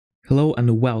Hello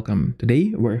and welcome.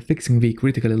 Today we're fixing the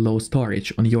critically low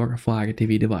storage on your Fire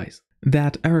TV device.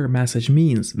 That error message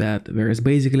means that there is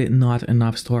basically not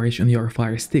enough storage on your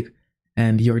Fire Stick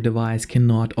and your device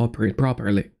cannot operate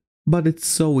properly. But it's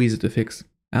so easy to fix.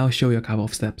 I'll show you a couple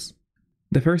of steps.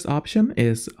 The first option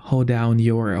is hold down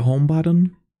your home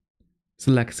button,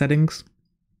 select settings,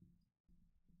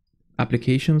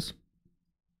 applications,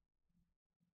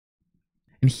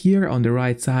 and here on the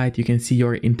right side you can see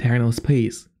your internal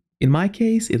space. In my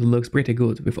case, it looks pretty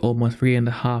good with almost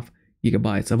 3.5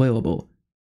 GB available.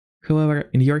 However,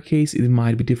 in your case it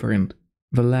might be different.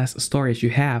 The less storage you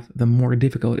have, the more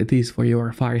difficult it is for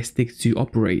your Fire Stick to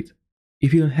operate.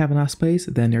 If you don't have enough space,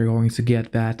 then you're going to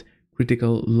get that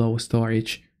critical low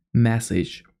storage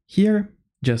message. Here,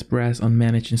 just press on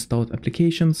Manage Installed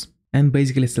Applications and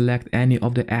basically select any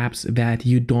of the apps that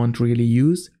you don't really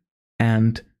use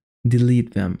and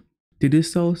delete them. To do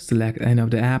so, select any of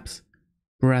the apps,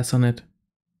 press on it,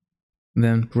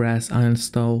 then press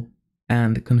uninstall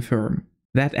and confirm.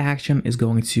 That action is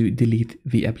going to delete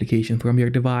the application from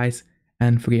your device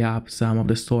and free up some of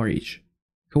the storage.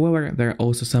 However, there are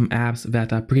also some apps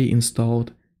that are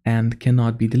pre-installed and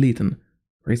cannot be deleted.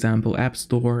 For example, App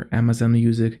Store, Amazon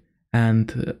Music,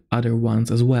 and other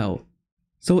ones as well.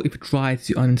 So if you try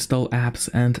to uninstall apps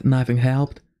and nothing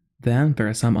helped, then there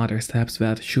are some other steps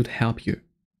that should help you.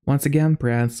 Once again,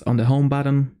 press on the home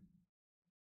button,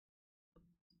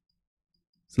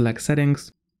 select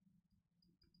settings,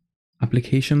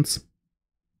 applications,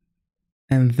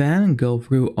 and then go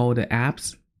through all the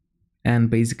apps and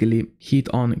basically hit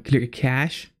on clear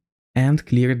cache and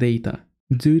clear data.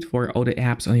 Do it for all the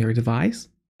apps on your device,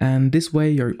 and this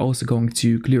way you're also going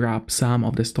to clear up some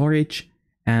of the storage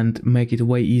and make it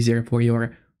way easier for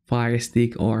your Fire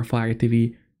Stick or Fire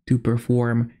TV to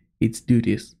perform its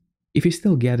duties. If you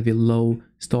still get the low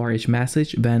storage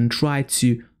message, then try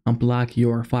to unplug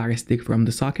your Fire Stick from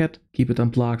the socket, keep it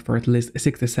unplugged for at least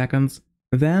 60 seconds,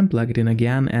 then plug it in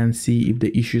again and see if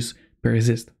the issues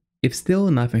persist. If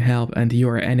still nothing helped and you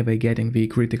are anyway getting the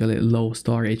critically low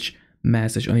storage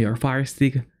message on your Fire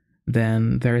Stick,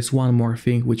 then there is one more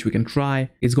thing which we can try.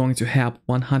 It's going to help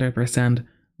 100%,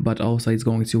 but also it's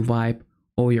going to wipe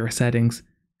all your settings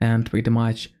and pretty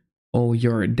much all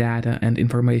your data and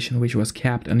information which was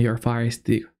kept on your Fire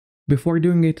Stick. Before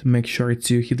doing it, make sure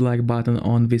to hit the like button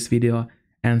on this video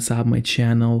and sub my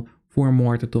channel for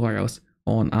more tutorials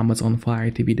on Amazon Fire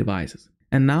TV devices.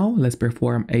 And now let's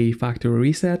perform a factory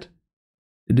reset.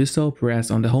 To do so,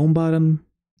 press on the home button,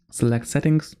 select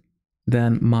settings,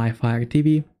 then My Fire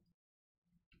TV,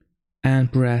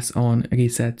 and press on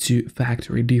Reset to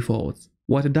Factory Defaults.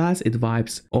 What it does, it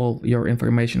wipes all your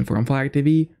information from Fire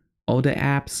TV, all the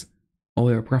apps,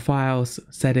 all your profiles,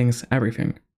 settings,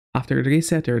 everything. After the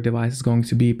reset, your device is going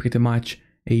to be pretty much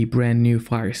a brand new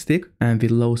Fire Stick and the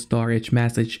low storage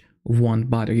message won't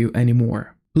bother you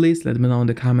anymore. Please let me know in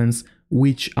the comments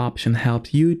which option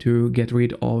helped you to get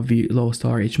rid of the low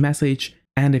storage message,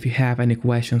 and if you have any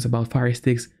questions about Fire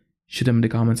Sticks, shoot them in the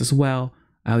comments as well.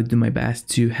 I'll do my best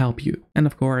to help you. And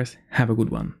of course, have a good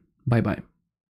one. Bye bye.